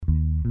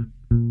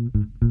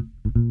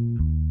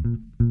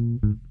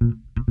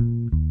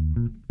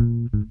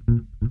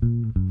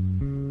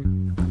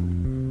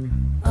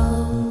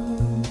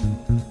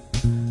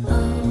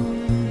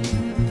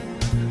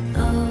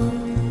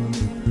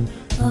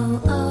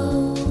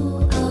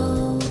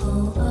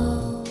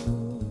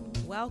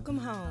Welcome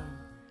home.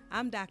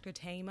 I'm Dr.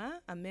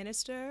 Thema, a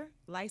minister,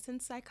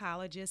 licensed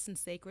psychologist, and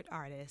sacred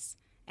artist,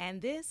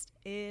 and this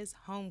is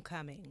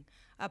Homecoming,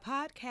 a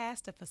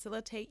podcast to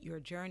facilitate your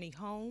journey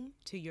home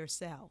to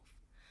yourself.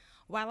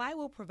 While I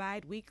will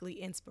provide weekly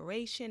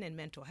inspiration and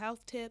mental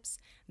health tips,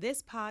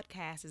 this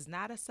podcast is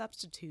not a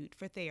substitute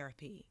for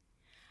therapy.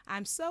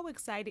 I'm so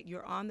excited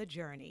you're on the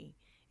journey.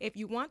 If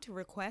you want to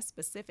request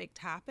specific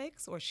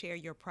topics or share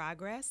your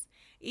progress,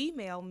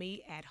 email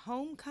me at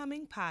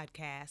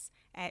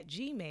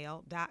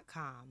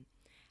homecomingpodcast@gmail.com.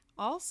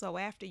 Also,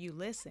 after you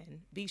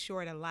listen, be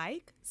sure to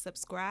like,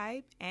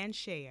 subscribe, and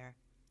share.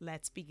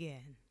 Let's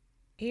begin.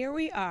 Here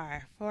we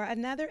are for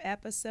another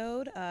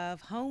episode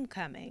of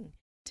Homecoming.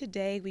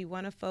 Today, we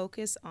want to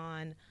focus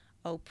on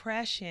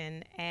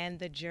oppression and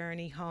the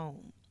journey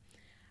home.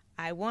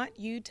 I want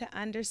you to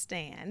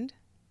understand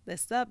the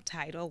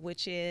subtitle,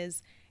 which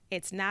is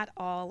It's Not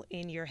All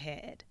in Your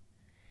Head.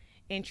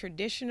 In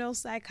traditional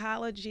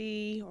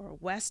psychology or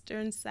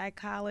Western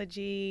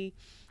psychology,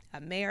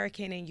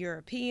 American and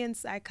European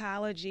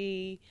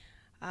psychology,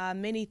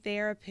 many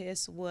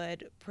therapists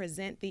would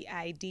present the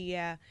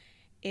idea,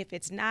 if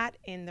it's not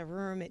in the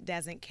room, it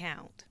doesn't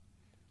count.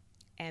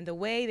 And the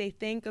way they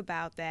think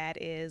about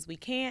that is we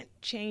can't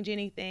change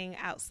anything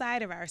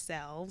outside of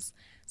ourselves,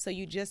 so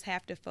you just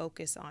have to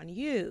focus on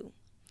you.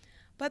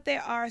 But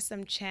there are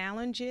some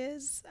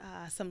challenges,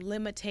 some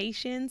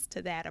limitations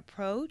to that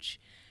approach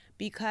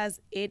because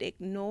it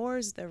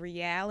ignores the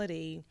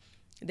reality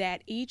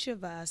that each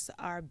of us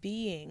are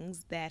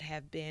beings that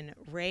have been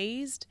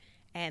raised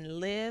and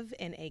live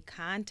in a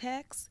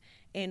context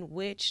in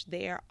which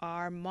there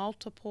are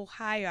multiple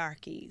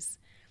hierarchies,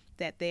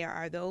 that there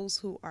are those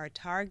who are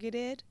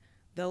targeted,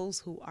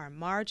 those who are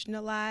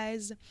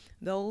marginalized,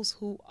 those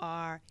who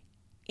are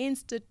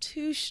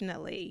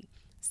institutionally,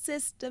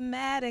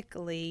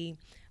 systematically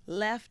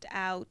left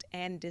out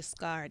and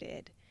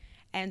discarded.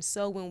 And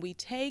so when we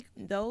take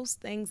those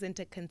things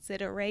into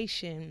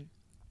consideration,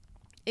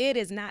 it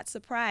is not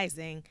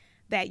surprising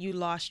that you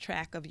lost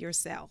track of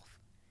yourself.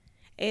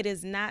 It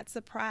is not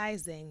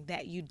surprising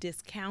that you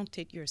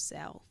discounted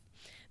yourself.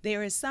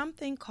 There is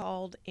something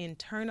called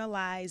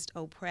internalized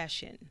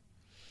oppression.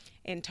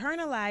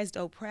 Internalized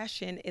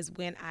oppression is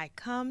when I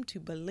come to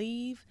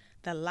believe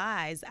the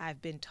lies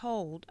I've been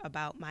told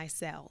about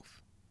myself.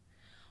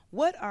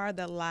 What are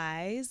the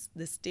lies,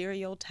 the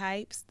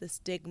stereotypes, the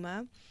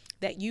stigma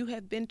that you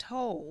have been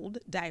told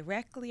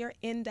directly or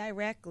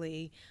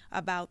indirectly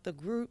about the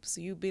groups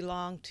you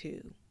belong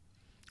to?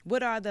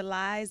 What are the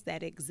lies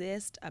that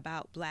exist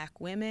about Black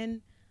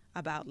women,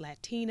 about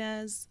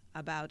Latinas,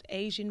 about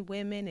Asian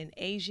women and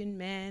Asian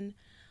men?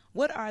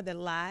 What are the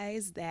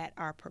lies that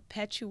are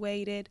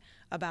perpetuated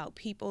about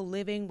people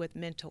living with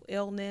mental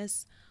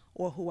illness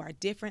or who are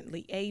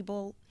differently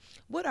able?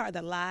 What are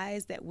the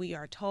lies that we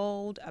are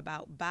told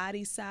about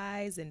body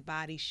size and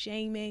body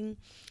shaming?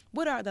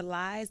 What are the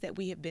lies that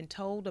we have been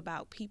told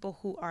about people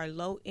who are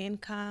low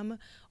income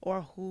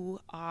or who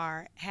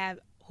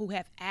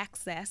have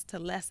access to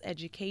less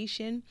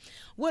education?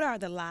 What are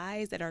the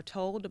lies that are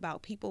told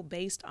about people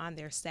based on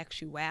their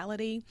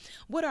sexuality?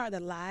 What are the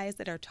lies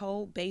that are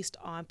told based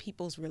on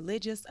people's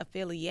religious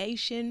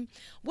affiliation?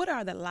 What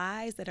are the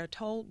lies that are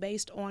told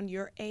based on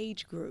your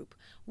age group?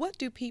 What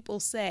do people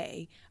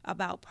say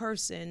about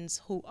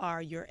persons who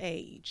are your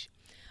age?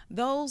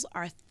 Those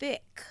are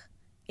thick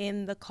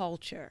in the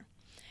culture.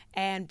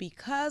 And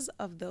because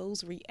of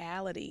those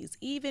realities,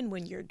 even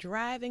when you're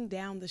driving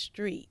down the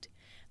street,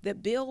 the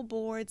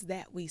billboards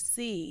that we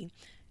see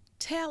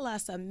tell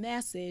us a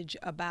message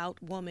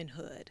about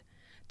womanhood,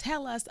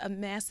 tell us a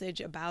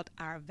message about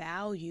our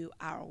value,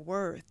 our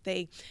worth.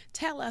 They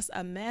tell us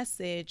a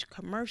message,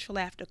 commercial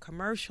after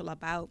commercial,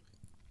 about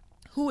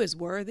who is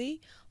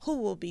worthy, who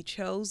will be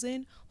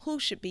chosen, who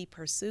should be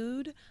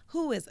pursued,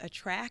 who is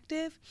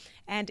attractive.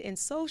 And in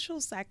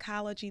social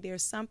psychology,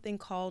 there's something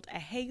called a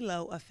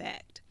halo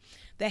effect.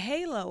 The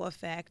halo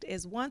effect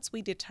is once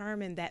we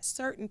determine that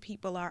certain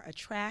people are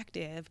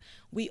attractive,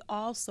 we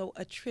also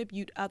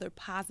attribute other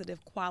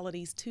positive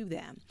qualities to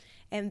them.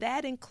 And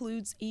that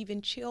includes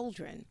even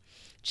children.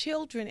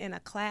 Children in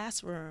a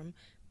classroom,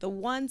 the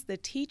ones the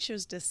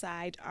teachers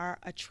decide are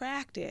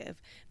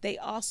attractive, they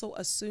also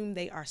assume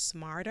they are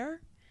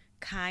smarter,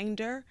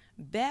 kinder,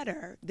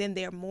 better than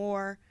their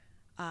more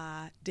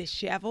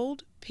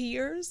disheveled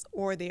peers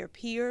or their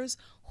peers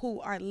who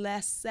are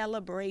less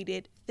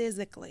celebrated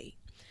physically.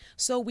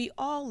 So we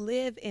all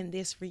live in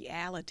this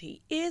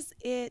reality. Is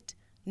it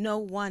no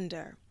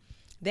wonder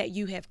that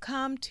you have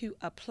come to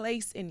a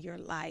place in your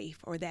life,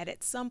 or that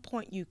at some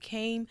point you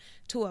came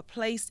to a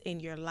place in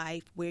your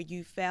life where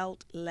you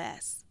felt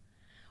less,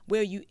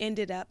 where you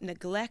ended up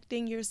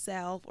neglecting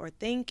yourself or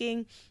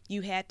thinking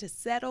you had to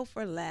settle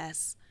for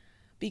less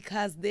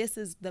because this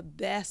is the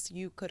best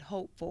you could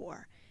hope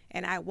for?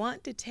 And I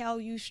want to tell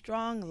you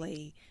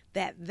strongly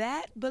that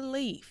that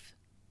belief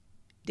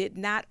did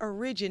not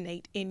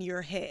originate in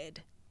your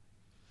head,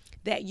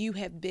 that you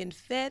have been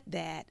fed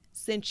that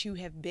since you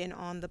have been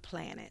on the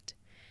planet.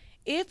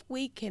 If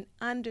we can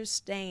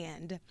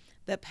understand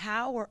the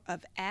power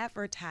of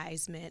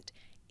advertisement,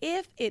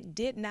 if it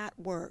did not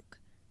work,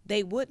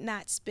 they would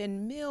not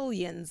spend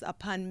millions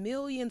upon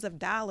millions of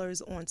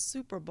dollars on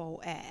Super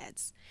Bowl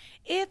ads.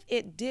 If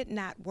it did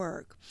not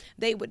work,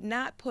 they would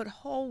not put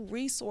whole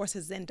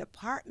resources in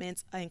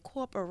departments and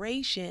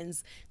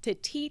corporations to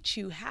teach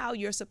you how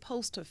you're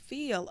supposed to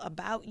feel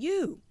about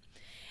you.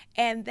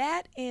 And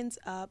that ends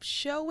up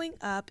showing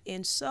up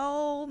in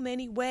so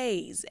many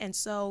ways. And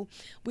so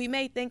we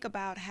may think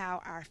about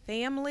how our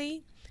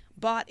family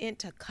bought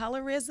into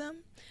colorism.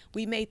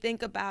 We may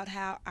think about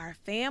how our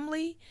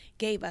family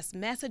gave us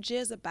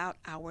messages about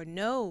our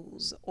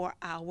nose or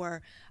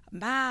our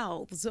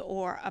mouths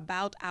or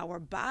about our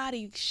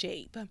body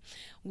shape.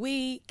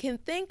 We can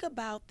think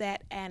about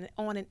that and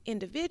on an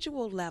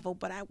individual level,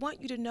 but I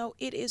want you to know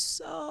it is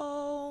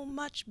so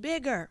much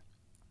bigger.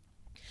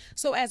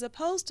 So as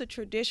opposed to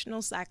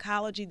traditional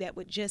psychology that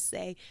would just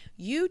say,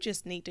 you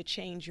just need to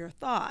change your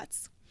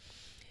thoughts,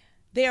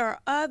 there are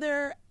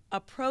other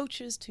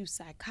approaches to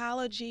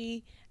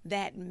psychology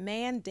that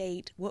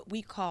mandate what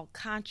we call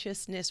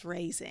consciousness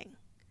raising.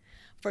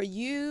 For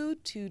you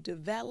to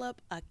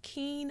develop a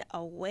keen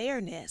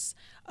awareness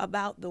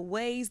about the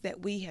ways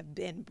that we have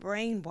been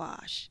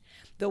brainwashed,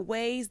 the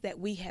ways that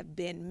we have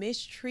been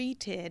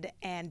mistreated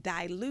and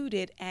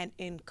diluted and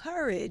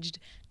encouraged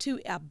to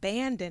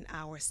abandon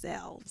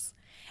ourselves.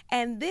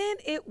 And then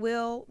it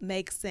will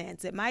make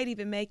sense. It might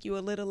even make you a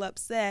little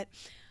upset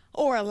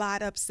or a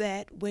lot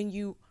upset when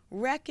you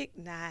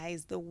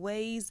recognize the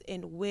ways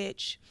in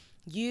which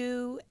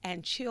you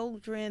and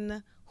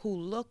children who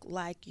look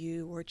like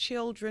you or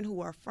children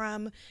who are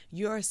from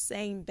your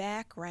same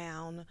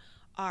background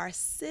are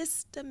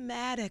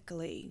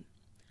systematically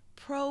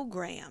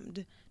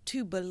programmed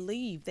to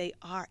believe they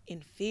are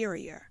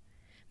inferior.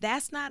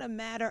 That's not a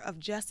matter of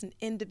just an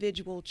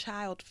individual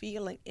child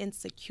feeling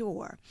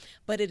insecure,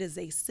 but it is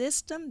a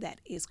system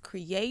that is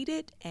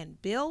created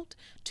and built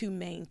to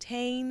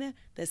maintain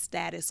the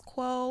status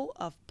quo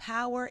of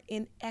power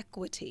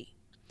inequity.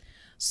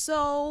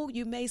 So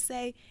you may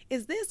say,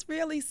 is this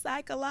really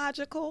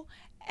psychological?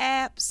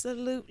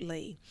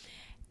 Absolutely.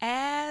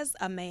 As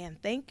a man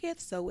thinketh,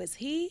 so is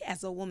he.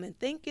 As a woman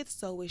thinketh,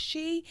 so is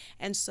she.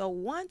 And so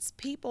once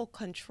people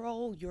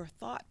control your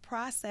thought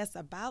process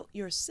about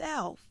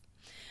yourself,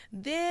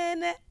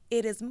 then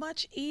it is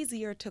much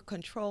easier to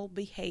control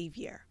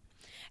behavior.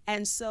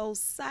 And so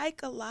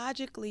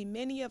psychologically,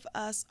 many of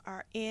us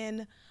are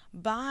in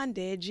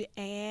bondage,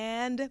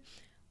 and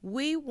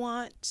we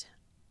want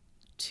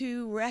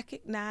to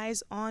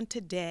recognize on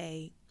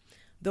today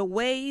the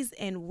ways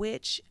in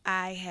which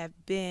I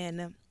have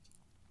been,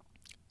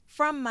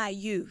 from my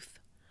youth,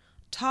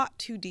 taught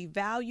to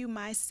devalue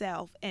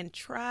myself and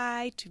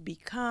try to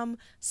become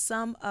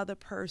some other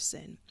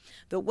person.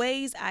 The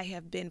ways I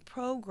have been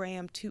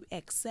programmed to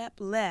accept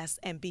less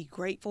and be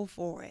grateful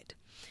for it.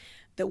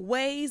 The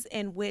ways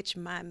in which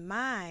my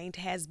mind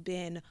has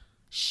been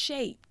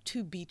shaped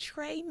to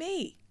betray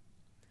me,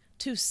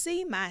 to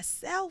see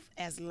myself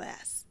as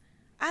less.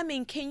 I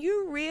mean, can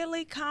you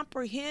really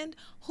comprehend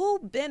who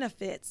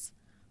benefits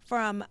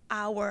from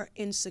our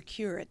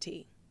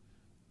insecurity?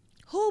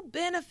 Who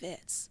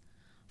benefits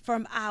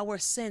from our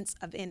sense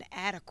of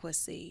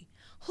inadequacy?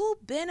 Who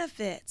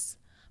benefits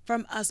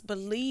from us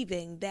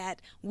believing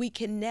that we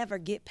can never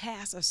get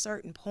past a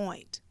certain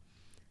point?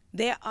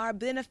 There are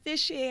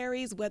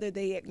beneficiaries whether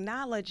they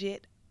acknowledge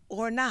it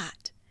or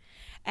not.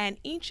 And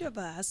each of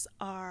us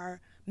are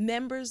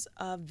members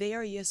of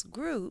various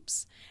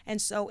groups.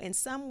 And so in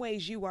some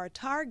ways you are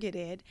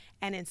targeted,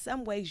 and in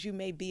some ways you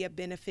may be a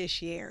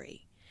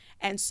beneficiary.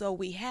 And so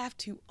we have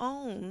to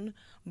own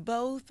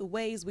both the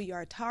ways we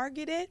are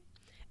targeted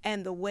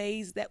and the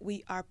ways that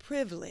we are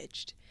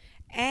privileged.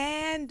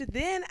 And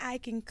then I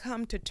can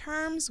come to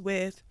terms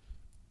with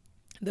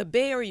the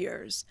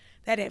barriers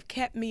that have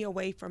kept me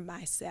away from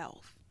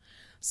myself.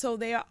 So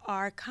there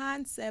are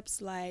concepts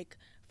like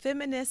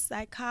feminist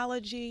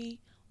psychology,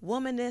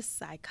 womanist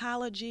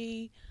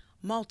psychology,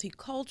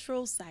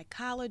 multicultural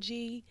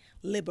psychology,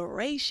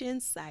 liberation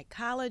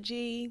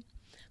psychology,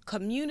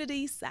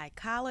 community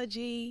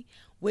psychology,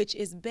 which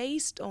is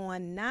based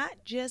on not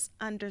just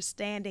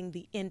understanding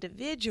the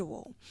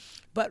individual,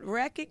 but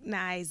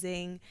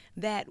recognizing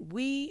that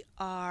we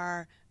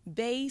are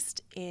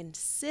based in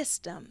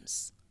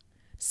systems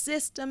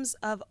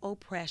of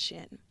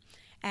oppression.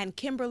 And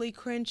Kimberly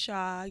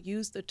Crenshaw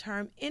used the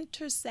term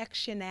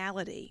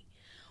intersectionality,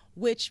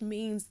 which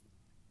means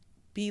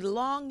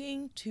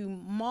belonging to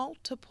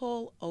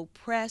multiple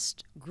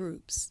oppressed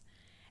groups,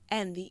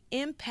 and the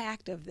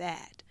impact of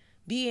that,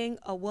 being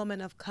a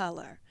woman of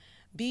color,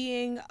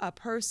 being a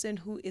person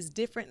who is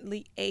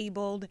differently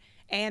abled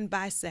and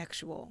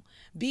bisexual,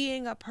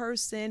 being a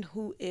person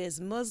who is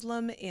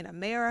Muslim in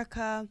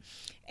America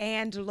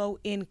and low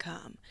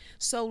income.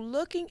 So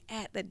looking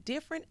at the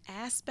different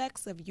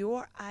aspects of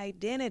your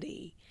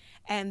identity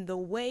and the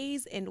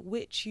ways in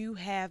which you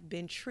have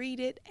been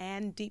treated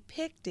and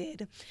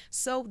depicted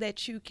so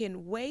that you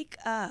can wake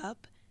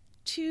up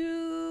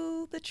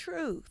to the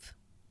truth.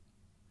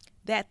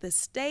 that the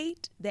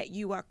state that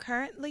you are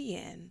currently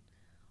in,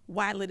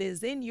 while it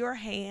is in your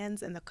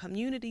hands and the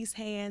community's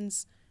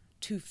hands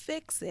to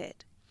fix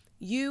it,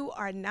 you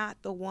are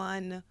not the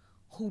one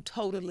who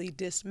totally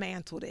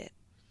dismantled it.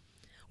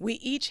 We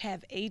each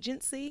have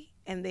agency,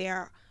 and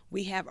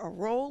we have a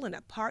role and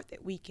a part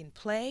that we can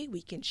play.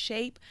 We can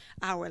shape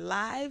our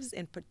lives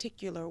in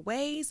particular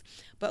ways,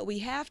 but we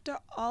have to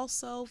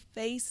also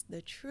face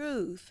the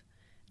truth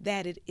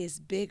that it is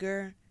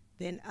bigger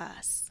than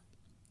us.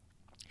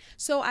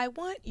 So I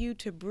want you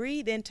to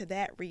breathe into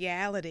that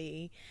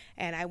reality,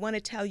 and I want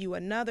to tell you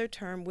another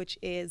term, which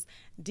is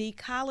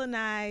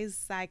decolonize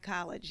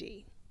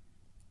psychology.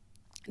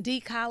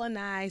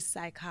 Decolonize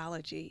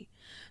psychology.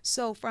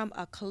 So from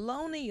a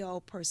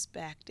colonial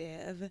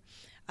perspective,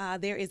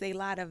 there is a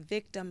lot of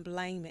victim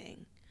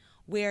blaming,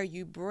 where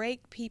you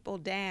break people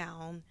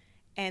down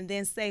and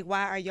then say,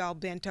 why are y'all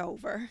bent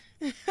over?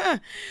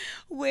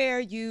 Where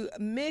you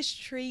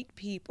mistreat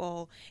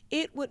people,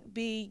 it would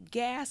be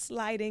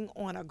gaslighting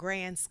on a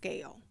grand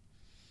scale.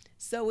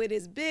 So it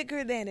is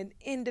bigger than an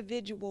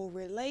individual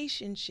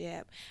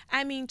relationship.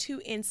 I mean,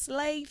 to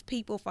enslave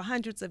people for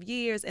hundreds of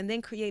years and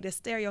then create a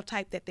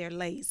stereotype that they're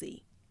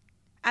lazy.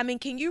 I mean,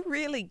 can you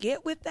really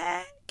get with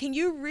that? Can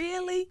you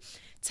really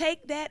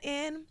take that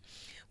in?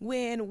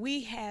 When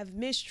we have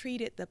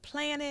mistreated the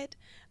planet,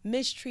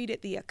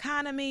 mistreated the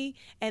economy,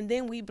 and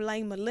then we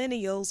blame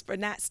millennials for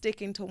not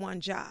sticking to one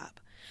job.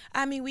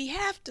 I mean, we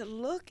have to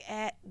look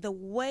at the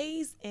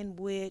ways in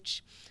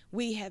which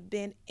we have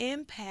been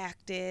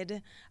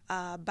impacted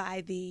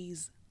by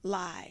these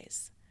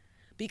lies,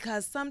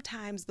 because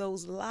sometimes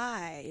those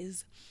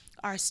lies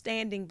are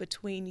standing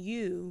between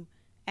you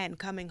and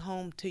coming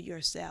home to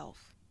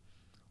yourself.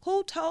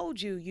 Who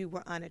told you you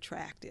were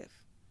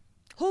unattractive?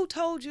 Who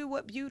told you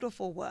what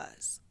beautiful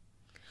was?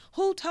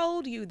 Who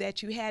told you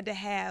that you had to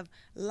have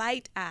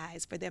light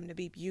eyes for them to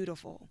be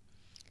beautiful?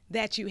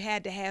 That you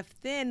had to have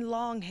thin,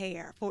 long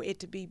hair for it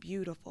to be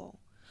beautiful?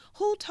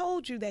 Who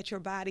told you that your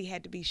body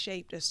had to be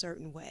shaped a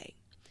certain way?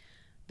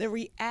 The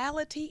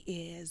reality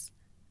is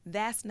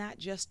that's not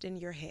just in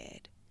your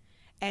head.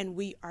 And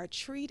we are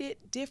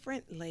treated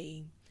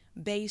differently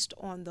based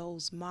on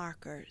those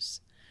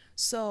markers.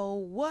 So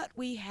what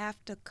we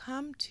have to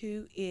come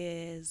to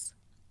is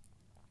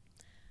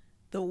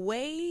the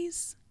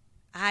ways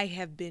I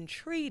have been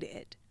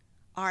treated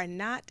are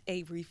not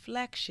a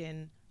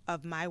reflection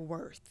of my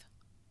worth.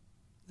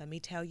 Let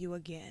me tell you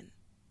again.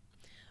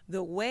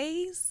 The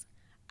ways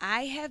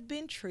I have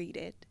been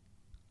treated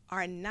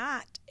are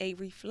not a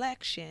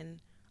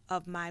reflection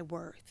of my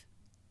worth.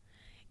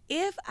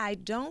 If I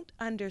don't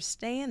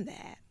understand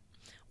that,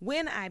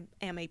 when I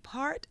am a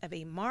part of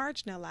a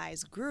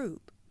marginalized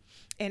group,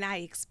 and I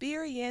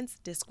experience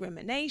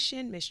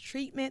discrimination,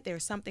 mistreatment,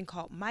 there's something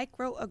called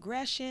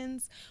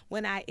microaggressions.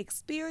 When I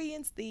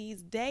experience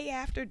these day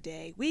after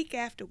day, week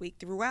after week,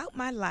 throughout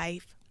my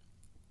life,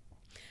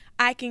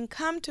 I can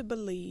come to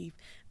believe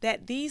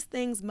that these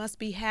things must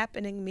be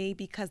happening to me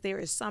because there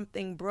is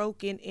something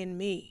broken in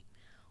me,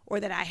 or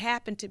that I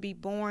happen to be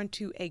born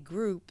to a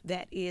group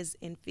that is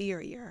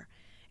inferior.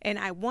 And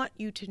I want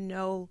you to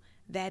know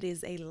that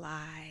is a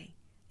lie,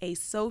 a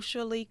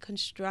socially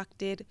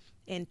constructed,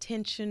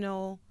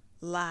 intentional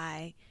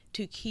lie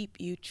to keep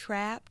you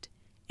trapped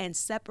and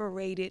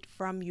separated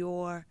from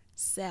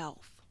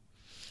yourself.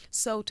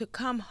 So to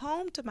come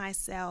home to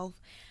myself,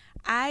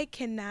 I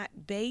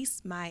cannot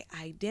base my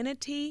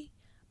identity,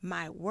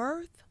 my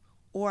worth,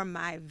 or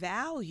my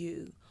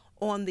value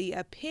on the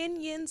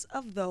opinions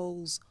of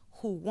those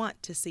who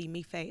want to see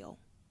me fail.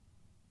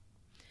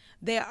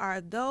 There are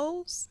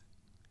those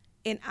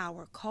in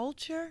our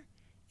culture,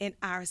 in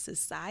our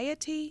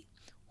society,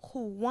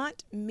 who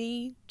want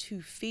me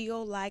to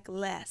feel like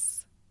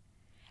less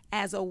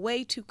as a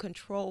way to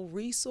control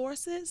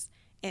resources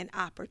and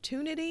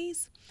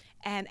opportunities,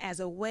 and as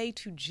a way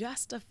to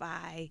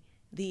justify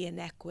the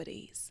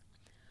inequities.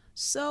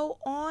 So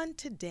on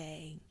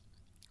today,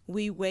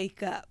 we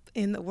wake up,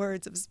 in the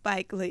words of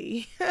Spike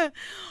Lee.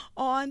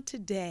 On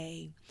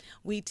today,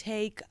 we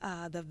take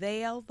the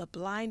veil, the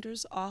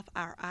blinders off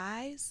our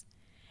eyes,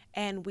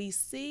 and we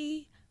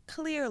see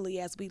clearly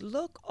as we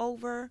look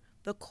over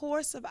the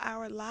course of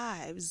our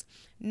lives,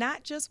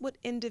 not just what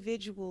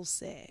individuals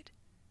said,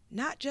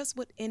 not just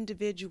what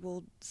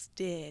individuals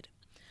did,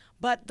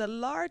 but the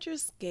larger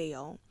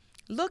scale,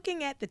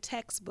 looking at the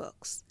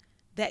textbooks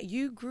that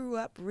you grew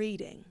up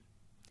reading.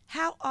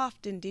 How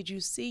often did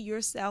you see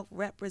yourself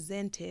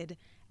represented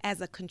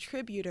as a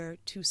contributor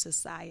to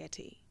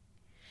society?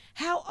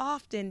 How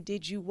often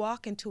did you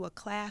walk into a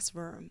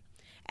classroom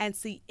and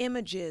see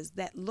images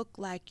that look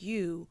like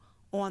you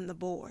on the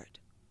board?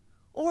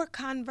 Or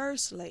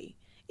conversely,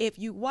 if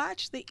you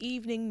watch the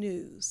evening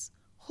news,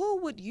 who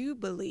would you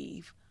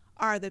believe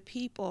are the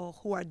people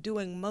who are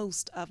doing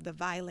most of the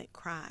violent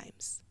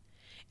crimes?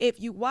 If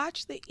you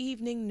watch the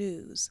evening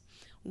news,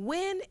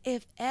 when,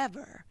 if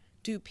ever,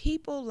 do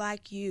people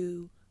like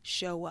you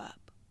show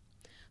up?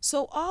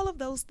 So all of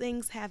those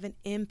things have an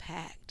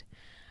impact.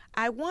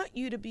 I want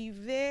you to be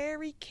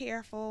very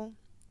careful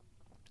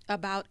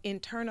about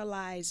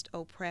internalized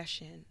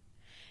oppression.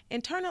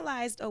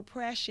 Internalized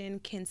oppression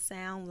can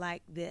sound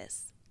like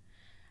this: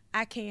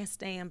 I can't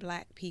stand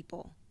black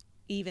people,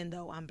 even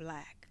though I'm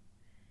black.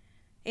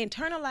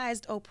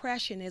 Internalized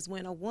oppression is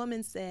when a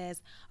woman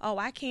says, oh,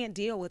 I can't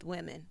deal with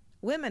women.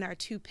 Women are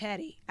too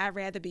petty. I'd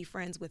rather be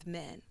friends with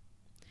men.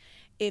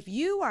 If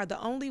you are the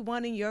only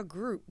one in your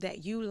group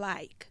that you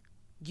like,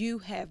 you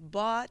have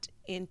bought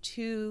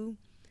into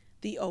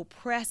the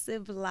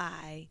oppressive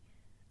lie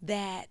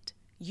that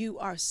you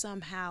are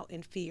somehow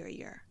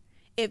inferior.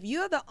 If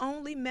you're the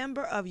only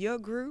member of your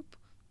group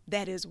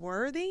that is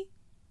worthy,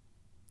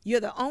 you're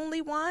the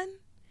only one,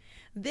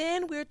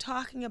 then we're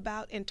talking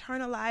about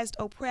internalized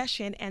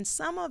oppression. And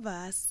some of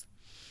us,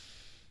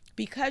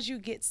 because you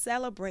get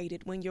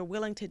celebrated when you're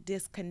willing to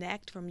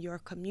disconnect from your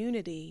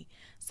community,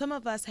 some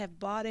of us have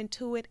bought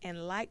into it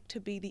and like to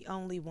be the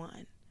only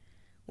one.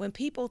 When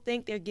people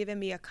think they're giving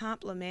me a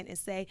compliment and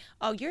say,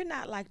 oh, you're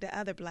not like the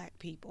other black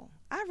people.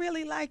 I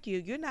really like you.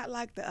 You're not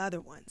like the other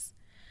ones.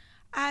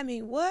 I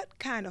mean, what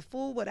kind of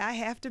fool would I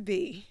have to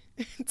be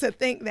to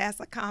think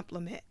that's a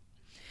compliment?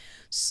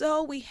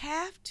 So we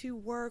have to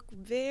work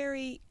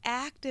very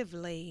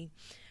actively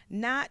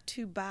not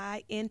to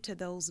buy into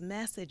those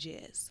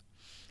messages.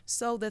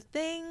 So the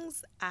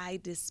things I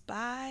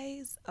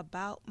despise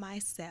about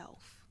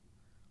myself,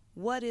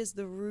 what is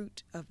the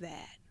root of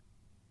that?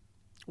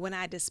 When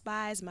I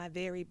despise my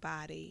very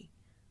body,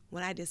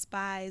 when I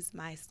despise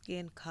my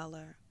skin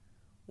color,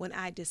 when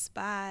I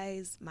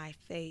despise my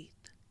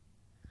faith,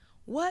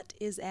 what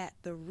is at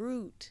the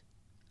root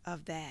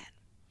of that?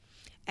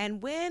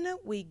 And when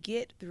we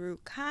get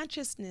through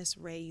consciousness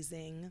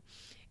raising,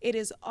 it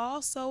is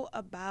also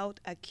about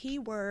a key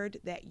word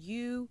that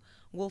you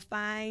will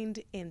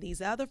find in these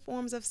other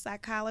forms of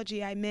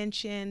psychology I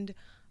mentioned: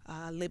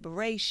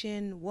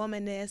 liberation,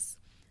 womanist,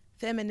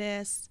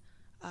 feminist,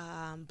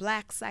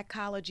 black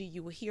psychology.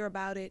 You will hear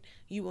about it.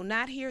 You will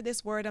not hear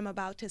this word I'm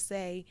about to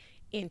say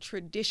in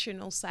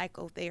traditional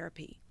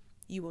psychotherapy.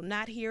 You will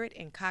not hear it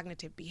in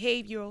cognitive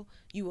behavioral.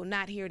 You will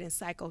not hear it in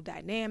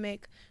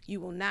psychodynamic. You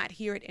will not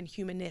hear it in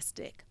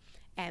humanistic.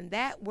 And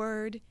that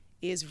word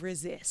is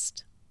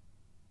resist.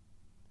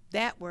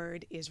 That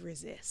word is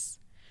resist.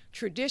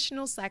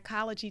 Traditional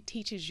psychology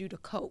teaches you to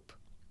cope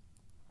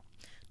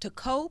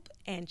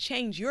and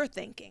change your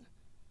thinking,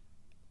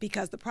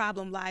 because the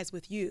problem lies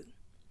with you.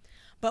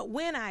 But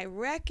when I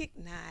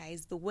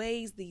recognize the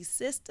ways these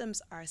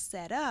systems are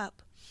set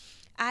up,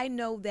 I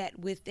know that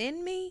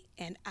within me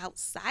and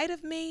outside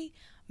of me,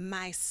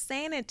 my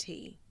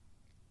sanity,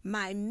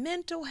 my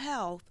mental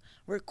health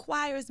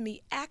requires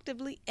me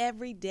actively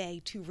every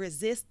day to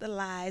resist the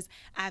lies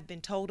I've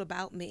been told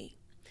about me.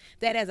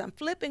 That as I'm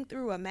flipping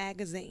through a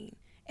magazine,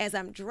 as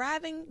I'm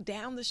driving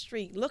down the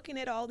street looking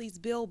at all these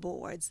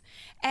billboards,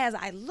 as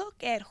I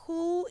look at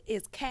who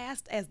is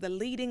cast as the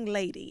leading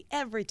lady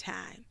every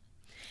time,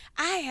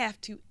 I have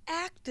to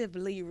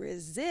actively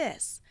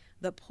resist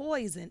the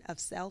poison of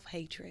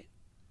self-hatred.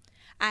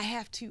 I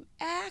have to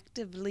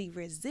actively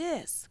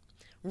resist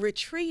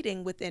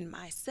retreating within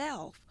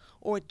myself,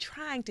 or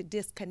trying to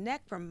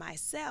disconnect from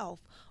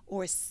myself,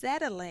 or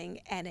settling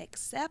and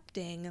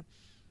accepting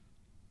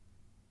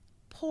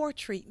poor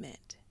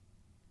treatment,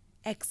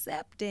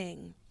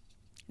 accepting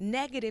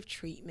negative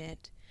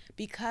treatment,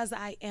 because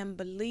I am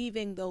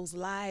believing those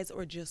lies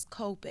or just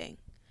coping.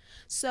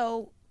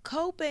 So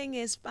coping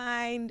is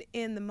fine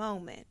in the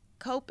moment.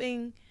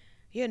 Coping,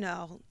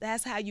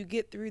 that's how you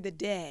get through the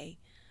day.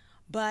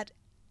 But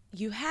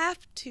you have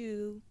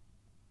to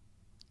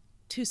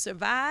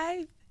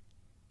survive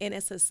in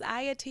a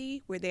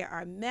society where there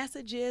are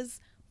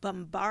messages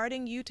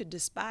bombarding you to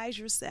despise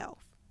yourself.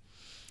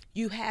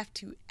 You have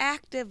to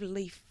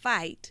actively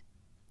fight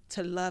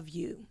to love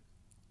you.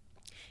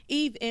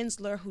 Eve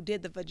Ensler, who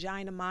did the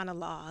Vagina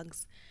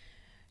Monologues,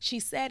 she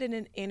said in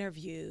an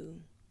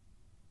interview,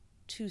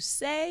 to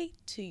say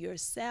to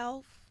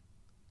yourself,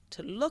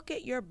 to look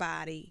at your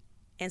body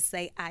and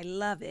say, I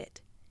love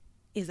it,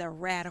 is a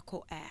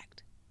radical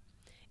act.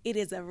 It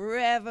is a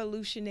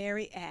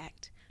revolutionary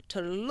act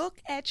to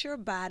look at your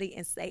body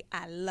and say,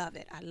 I love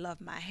it. I love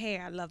my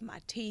hair. I love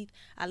my teeth.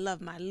 I love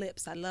my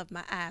lips. I love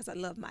my eyes. I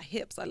love my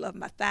hips. I love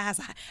my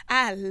thighs.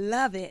 I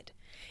love it.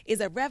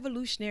 Is a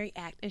revolutionary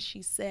act. And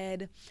she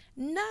said,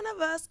 none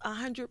of us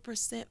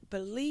 100%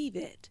 believe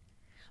it,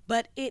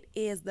 but it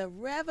is the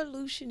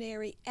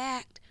revolutionary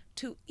act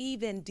to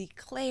even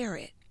declare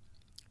it,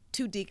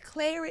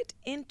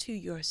 into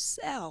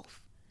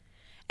yourself.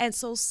 And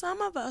so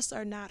some of us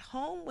are not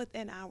home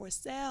within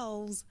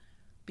ourselves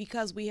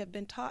because we have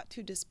been taught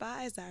to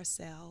despise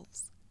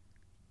ourselves.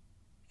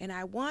 And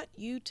I want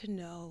you to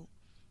know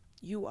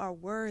you are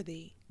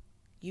worthy.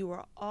 You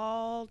are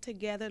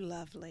altogether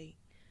lovely.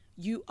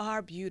 You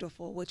are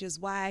beautiful, which is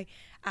why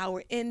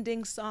our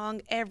ending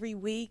song every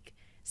week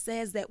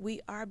says that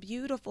we are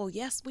beautiful.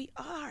 Yes, we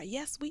are.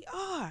 Yes, we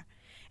are.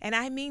 And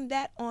I mean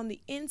that on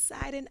the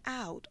inside and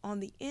out,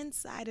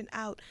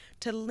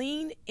 to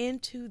lean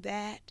into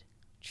that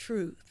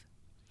truth.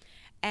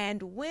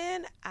 And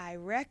when I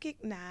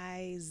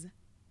recognize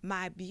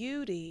my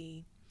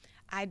beauty,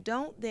 I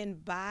don't then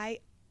buy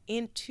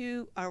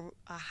into a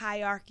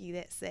hierarchy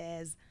that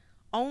says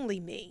only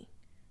me,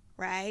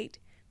 right?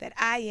 That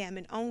I am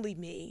and only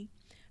me.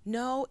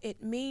 No,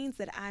 it means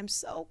that I'm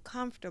so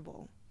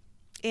comfortable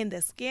in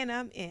the skin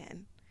I'm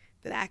in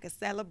that I can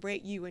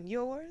celebrate you and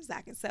yours.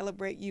 I can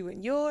celebrate you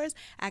and yours.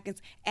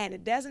 And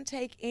it doesn't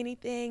take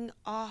anything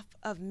off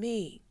of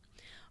me.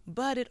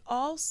 But it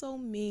also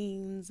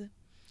means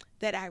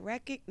that I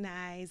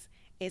recognize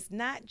it's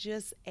not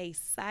just a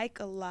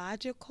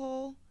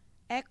psychological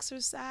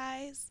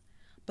exercise,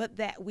 but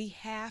that we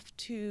have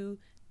to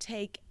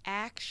take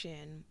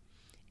action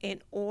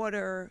in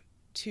order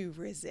to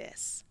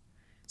resist.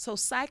 So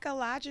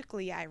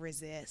psychologically, I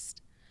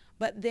resist,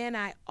 but then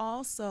I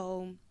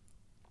also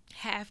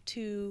have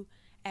to,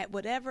 at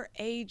whatever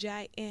age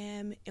I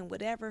am, in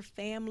whatever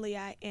family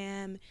I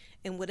am,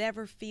 in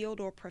whatever field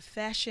or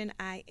profession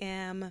I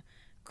am,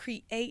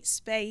 create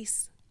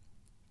space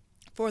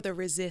for the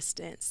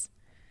resistance,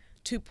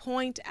 to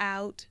point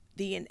out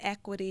the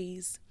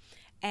inequities,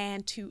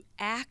 and to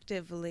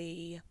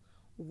actively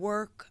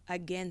work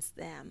against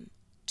them,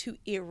 to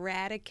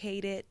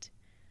eradicate it,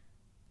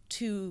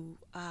 to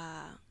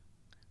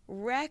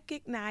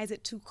recognize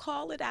it, to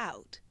call it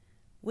out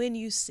when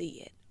you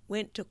see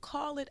it, to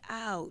call it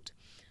out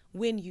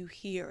when you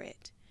hear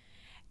it.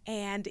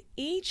 And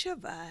each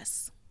of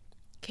us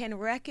can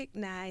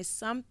recognize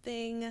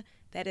something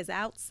that is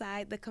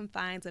outside the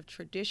confines of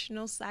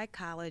traditional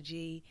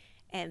psychology,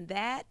 and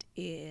that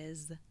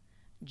is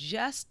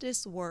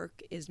justice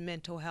work is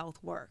mental health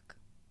work.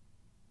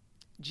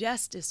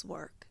 Justice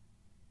work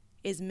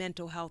is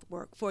mental health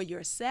work for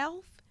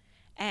yourself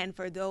and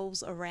for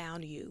those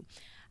around you.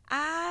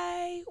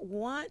 I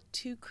want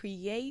to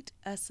create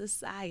a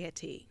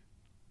society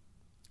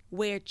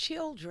where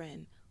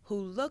children who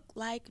look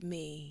like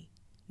me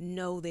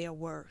know their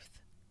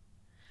worth.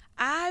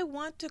 I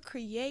want to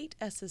create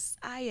a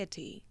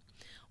society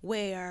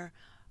where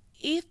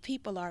if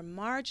people are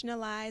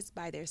marginalized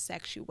by their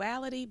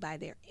sexuality, by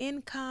their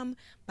income,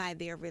 by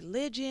their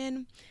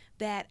religion,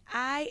 that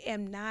I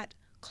am not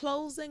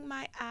closing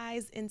my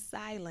eyes in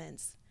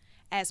silence,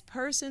 as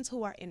persons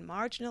who are in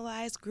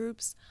marginalized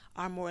groups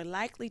are more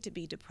likely to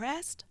be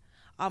depressed,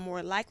 are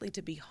more likely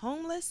to be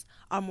homeless,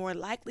 are more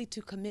likely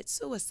to commit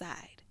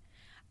suicide.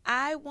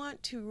 I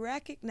want to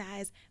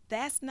recognize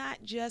that's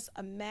not just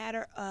a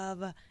matter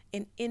of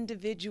an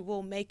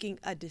individual making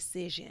a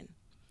decision,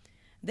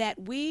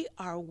 that we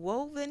are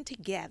woven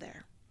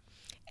together,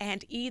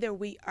 and either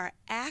we are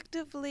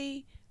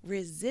actively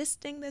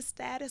resisting the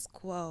status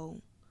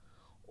quo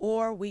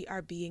or we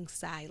are being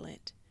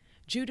silent.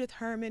 Judith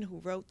Herman, who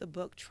wrote the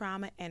book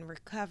Trauma and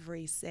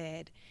Recovery,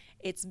 said,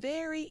 "It's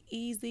very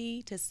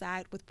easy to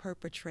side with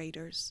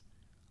perpetrators.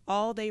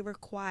 All they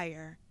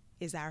require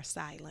is our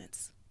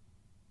silence."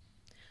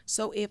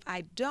 So if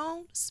I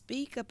don't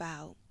speak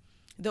about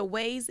the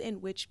ways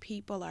in which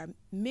people are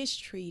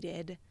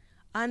mistreated,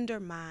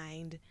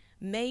 undermined,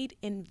 made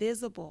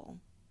invisible,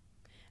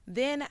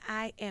 then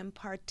I am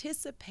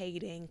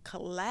participating,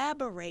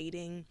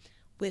 collaborating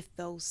with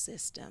those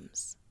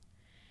systems.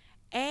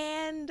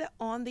 And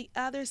on the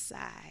other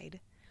side,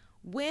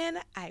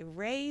 when I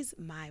raise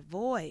my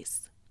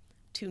voice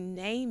to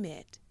name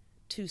it,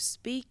 to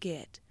speak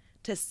it,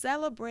 to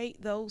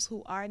celebrate those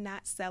who are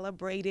not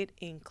celebrated,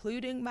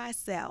 including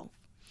myself,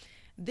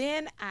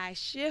 then I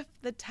shift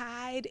the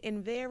tide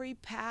in very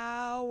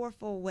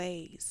powerful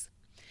ways.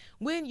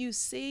 When you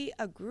see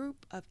a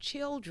group of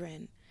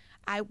children,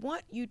 I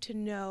want you to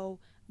know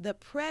the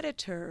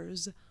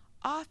predators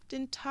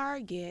often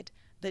target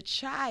the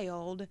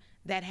child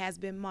that has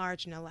been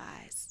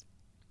marginalized.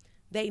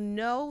 They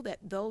know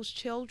that those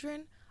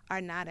children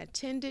are not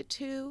attended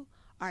to,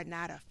 are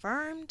not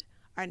affirmed,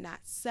 are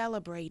not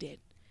celebrated,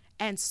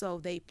 and so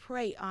they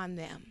prey on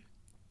them.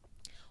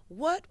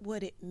 What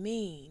would it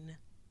mean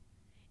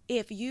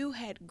if you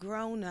had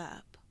grown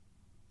up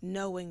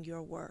knowing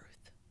your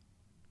worth?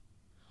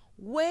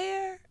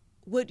 Where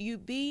would you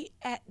be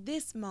at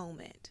this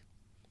moment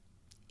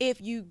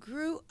if you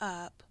grew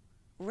up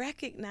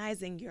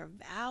recognizing your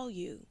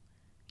value,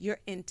 your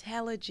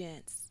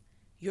intelligence,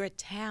 your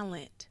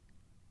talent,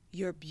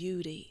 your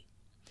beauty?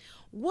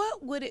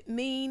 What would it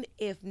mean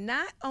if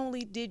not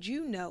only did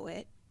you know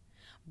it,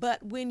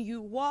 but when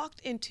you walked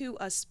into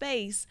a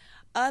space,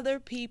 other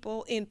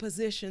people in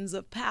positions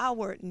of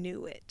power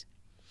knew it?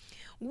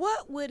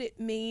 What would it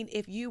mean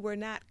if you were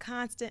not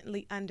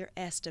constantly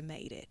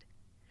underestimated?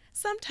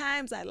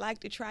 Sometimes I like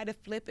to try to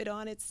flip it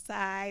on its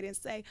side and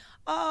say,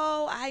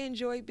 oh, I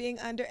enjoy being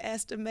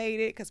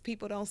underestimated because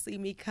people don't see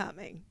me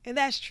coming. And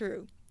that's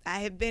true.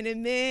 I have been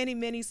in many,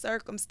 many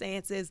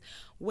circumstances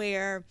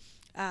where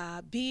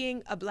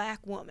being a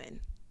Black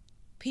woman,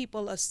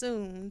 people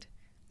assumed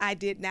I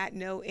did not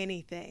know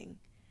anything.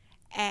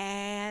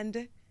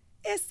 And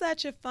it's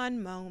such a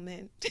fun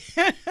moment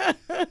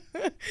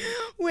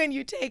when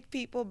you take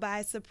people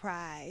by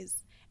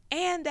surprise.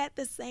 And at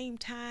the same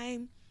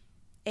time,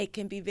 it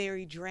can be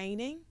very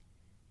draining.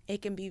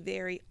 It can be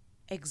very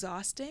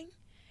exhausting.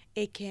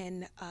 It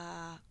can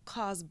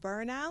cause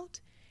burnout.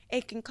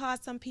 It can cause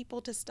some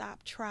people to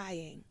stop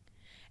trying.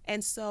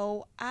 And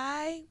so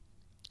I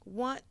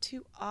want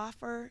to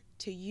offer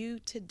to you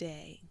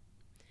today,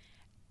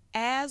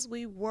 as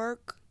we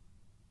work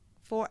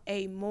for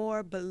a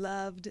more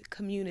beloved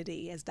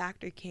community, as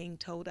Dr. King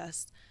told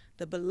us,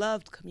 the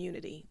beloved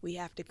community. We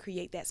have to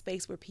create that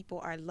space where people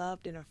are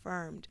loved and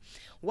affirmed.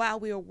 While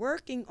we are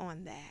working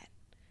on that,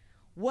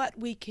 what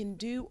we can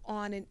do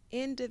on an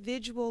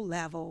individual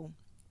level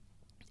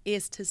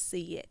is to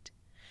see it.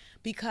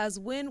 Because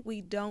when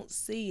we don't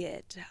see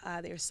it,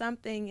 there's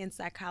something in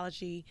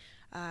psychology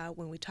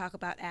when we talk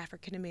about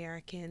African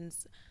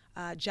Americans,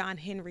 John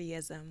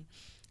Henryism,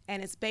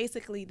 and it's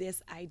basically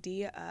this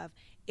idea of,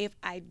 if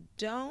I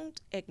don't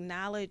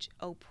acknowledge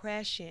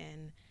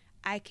oppression,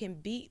 I can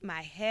beat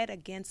my head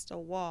against a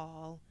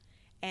wall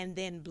and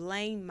then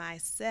blame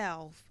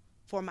myself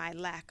for my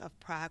lack of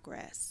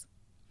progress.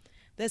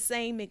 The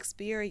same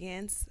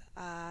experience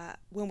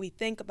when we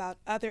think about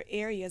other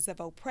areas of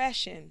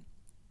oppression.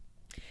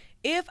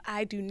 If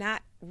I do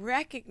not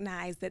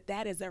recognize that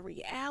that is a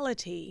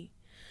reality,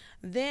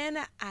 then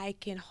I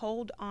can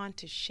hold on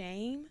to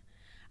shame.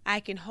 I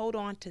can hold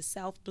on to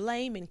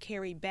self-blame and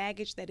carry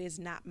baggage that is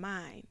not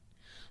mine.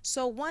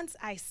 So once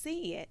I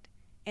see it,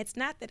 it's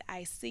not that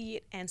I see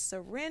it and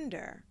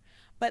surrender,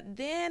 but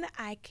then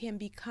I can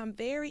become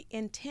very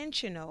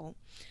intentional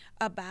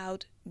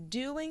about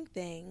doing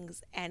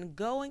things and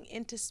going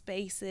into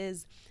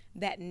spaces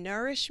that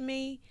nourish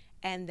me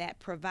and that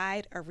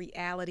provide a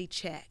reality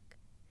check.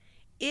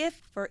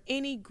 If for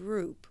any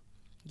group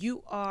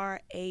you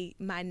are a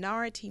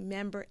minority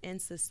member in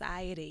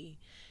society,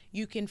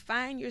 you can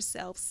find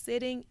yourself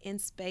sitting in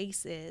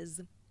spaces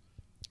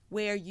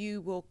where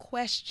you will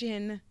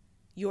question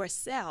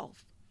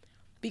yourself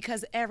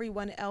because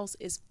everyone else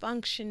is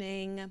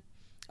functioning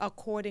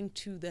according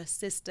to the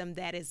system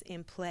that is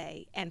in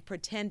play and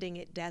pretending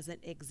it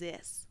doesn't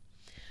exist.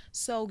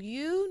 So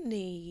you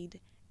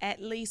need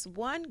at least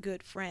one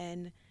good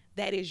friend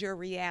that is your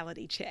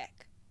reality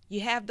check.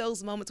 You have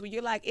those moments where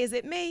you're like, is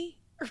it me?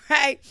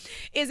 Right?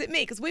 Is it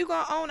me? Because we're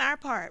going to own our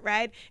part,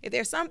 right? If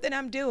there's something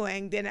I'm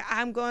doing, then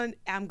I'm going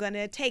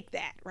to take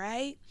that,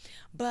 right?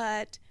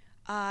 But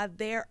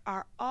there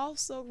are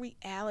also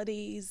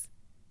realities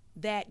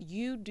that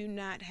you do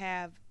not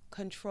have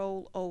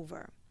control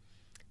over.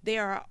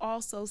 There are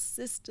also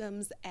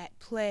systems at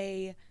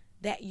play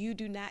that you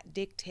do not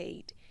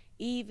dictate,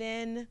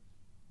 even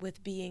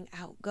with being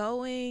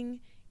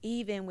outgoing,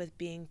 even with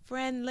being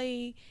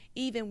friendly,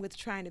 even with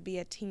trying to be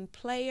a team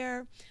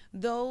player.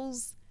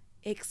 Those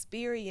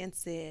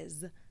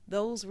experiences,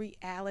 those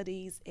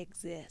realities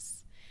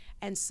exist.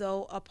 And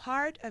so a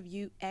part of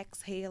you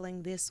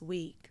exhaling this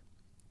week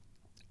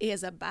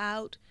is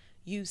about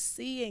you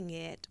seeing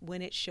it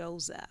when it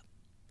shows up.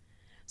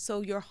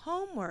 So your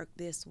homework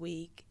this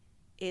week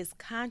is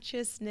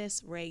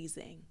consciousness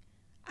raising.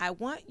 I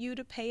want you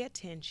to pay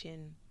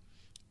attention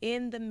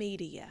in the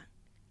media.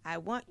 I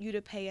want you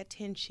to pay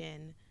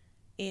attention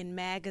in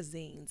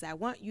magazines. I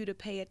want you to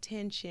pay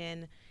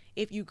attention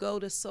if you go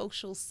to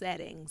social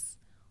settings.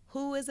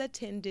 Who is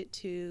attended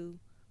to?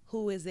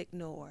 Who is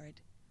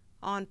ignored?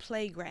 On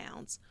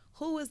playgrounds,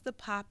 who is the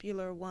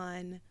popular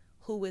one?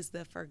 Who is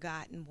the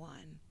forgotten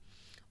one?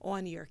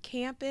 On your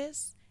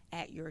campus,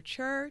 at your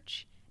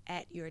church,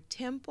 at your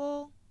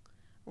temple,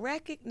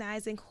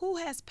 recognizing who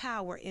has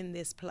power in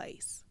this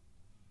place.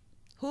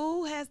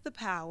 Who has the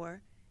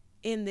power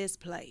in this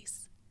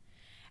place?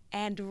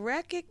 And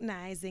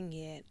recognizing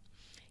it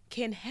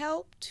can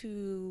help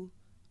to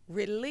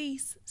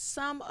release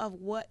some of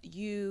what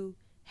you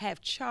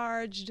have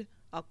charged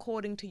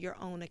according to your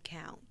own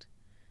account.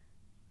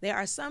 There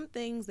are some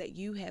things that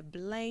you have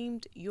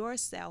blamed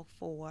yourself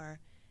for,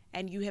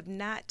 and you have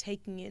not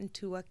taken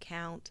into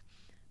account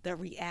the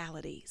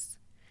realities.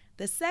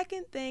 The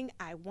second thing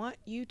I want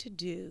you to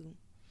do,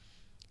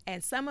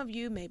 and some of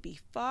you may be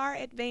far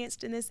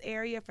advanced in this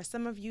area, for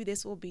some of you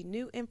this will be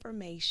new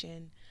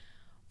information.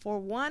 For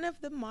one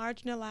of the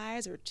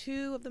marginalized or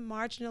two of the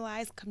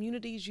marginalized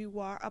communities you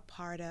are a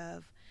part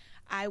of,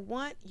 I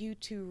want you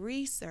to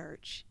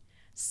research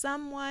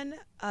someone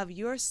of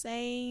your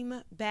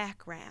same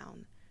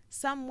background,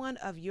 someone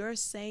of your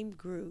same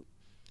group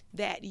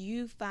that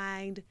you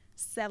find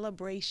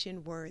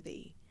celebration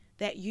worthy,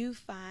 that you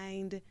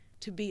find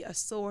to be a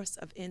source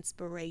of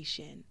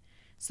inspiration.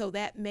 So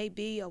that may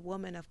be a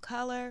woman of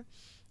color.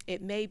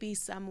 It may be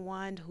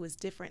someone who is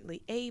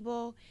differently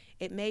able.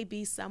 It may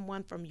be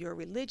someone from your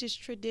religious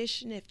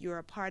tradition if you're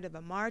a part of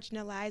a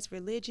marginalized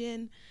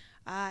religion.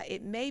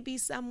 It may be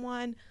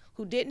someone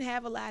who didn't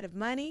have a lot of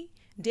money,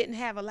 didn't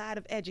have a lot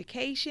of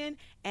education,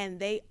 and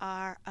they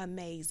are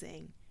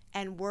amazing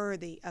and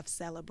worthy of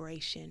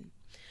celebration.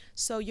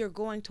 So you're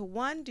going to,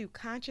 one, do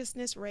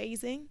consciousness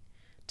raising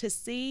to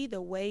see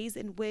the ways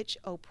in which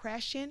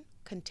oppression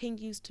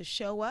continues to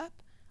show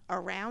up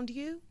around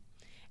you.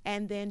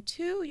 And then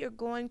two, you're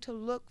going to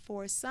look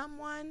for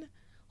someone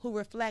who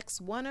reflects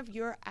one of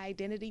your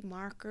identity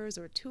markers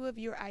or two of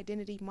your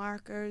identity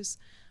markers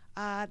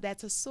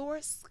that's a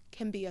source,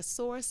 can be a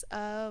source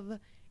of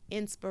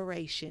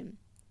inspiration.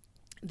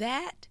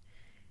 That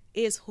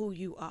is who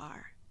you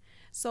are.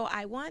 So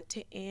I want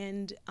to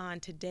end on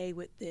today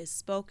with this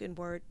spoken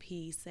word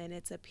piece, and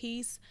it's a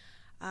piece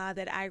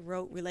that I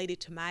wrote related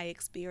to my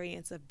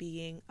experience of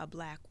being a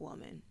black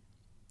woman.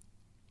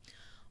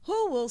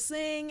 Who will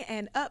sing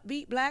an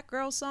upbeat black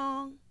girl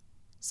song?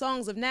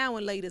 Songs of now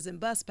and laters and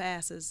bus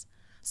passes.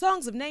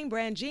 Songs of name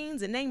brand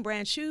jeans and name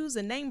brand shoes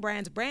and name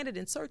brands branded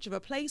in search of a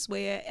place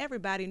where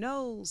everybody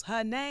knows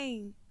her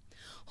name.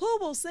 Who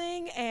will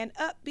sing an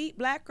upbeat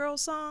black girl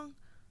song?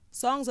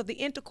 Songs of the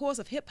intercourse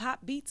of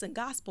hip-hop beats and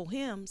gospel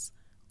hymns.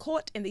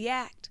 Caught in the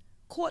act,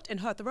 caught in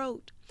her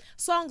throat.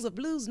 Songs of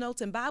blues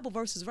notes and Bible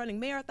verses running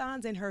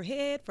marathons in her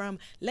head from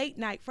late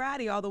night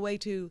Friday all the way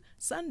to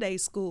Sunday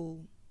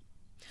school.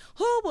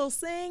 Who will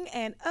sing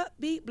an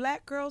upbeat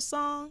black girl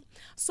song?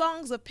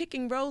 Songs of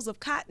picking rows of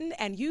cotton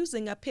and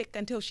using a pick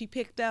until she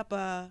picked up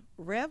a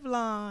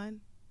Revlon.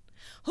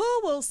 Who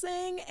will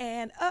sing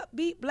an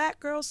upbeat black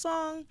girl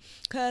song?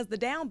 'Cause the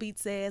downbeat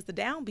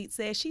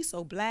says she's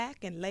so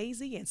black and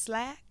lazy and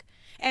slack.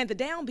 And the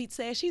downbeat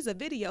says she's a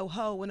video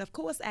hoe and of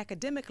course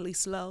academically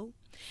slow.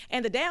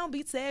 And the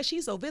downbeat says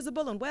she's so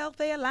visible in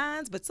welfare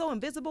lines, but so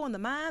invisible in the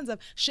minds of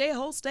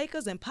shareholder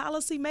stakers and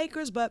policy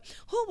makers. But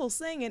who will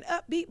sing an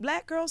upbeat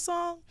black girl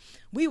song?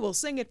 We will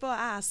sing it for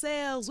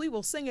ourselves. We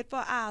will sing it for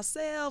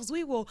ourselves.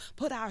 We will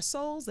put our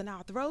souls in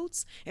our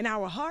throats, in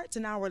our hearts,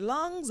 in our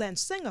lungs, and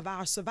sing of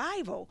our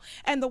survival.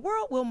 And the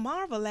world will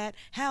marvel at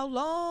how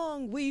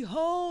long we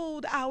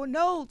hold our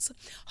notes.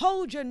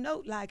 Hold your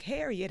note like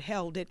Harriet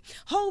held it.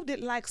 Hold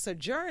it like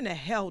Sojourner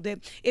held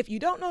it. If you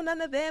don't know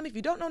none of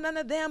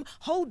them,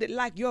 hold it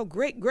like your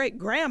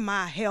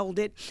great-great-grandma held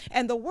it,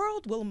 and the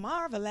world will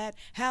marvel at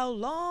how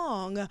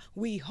long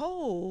we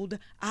hold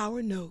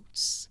our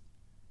notes.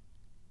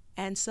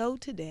 And so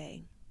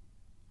today,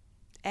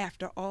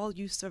 after all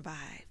you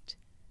survived,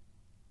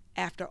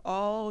 after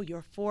all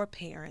your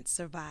foreparents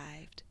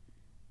survived,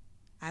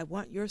 I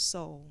want your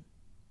soul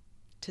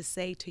to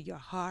say to your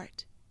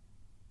heart,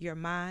 your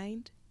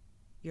mind,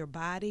 your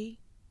body,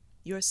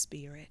 your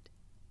spirit,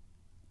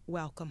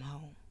 welcome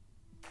home.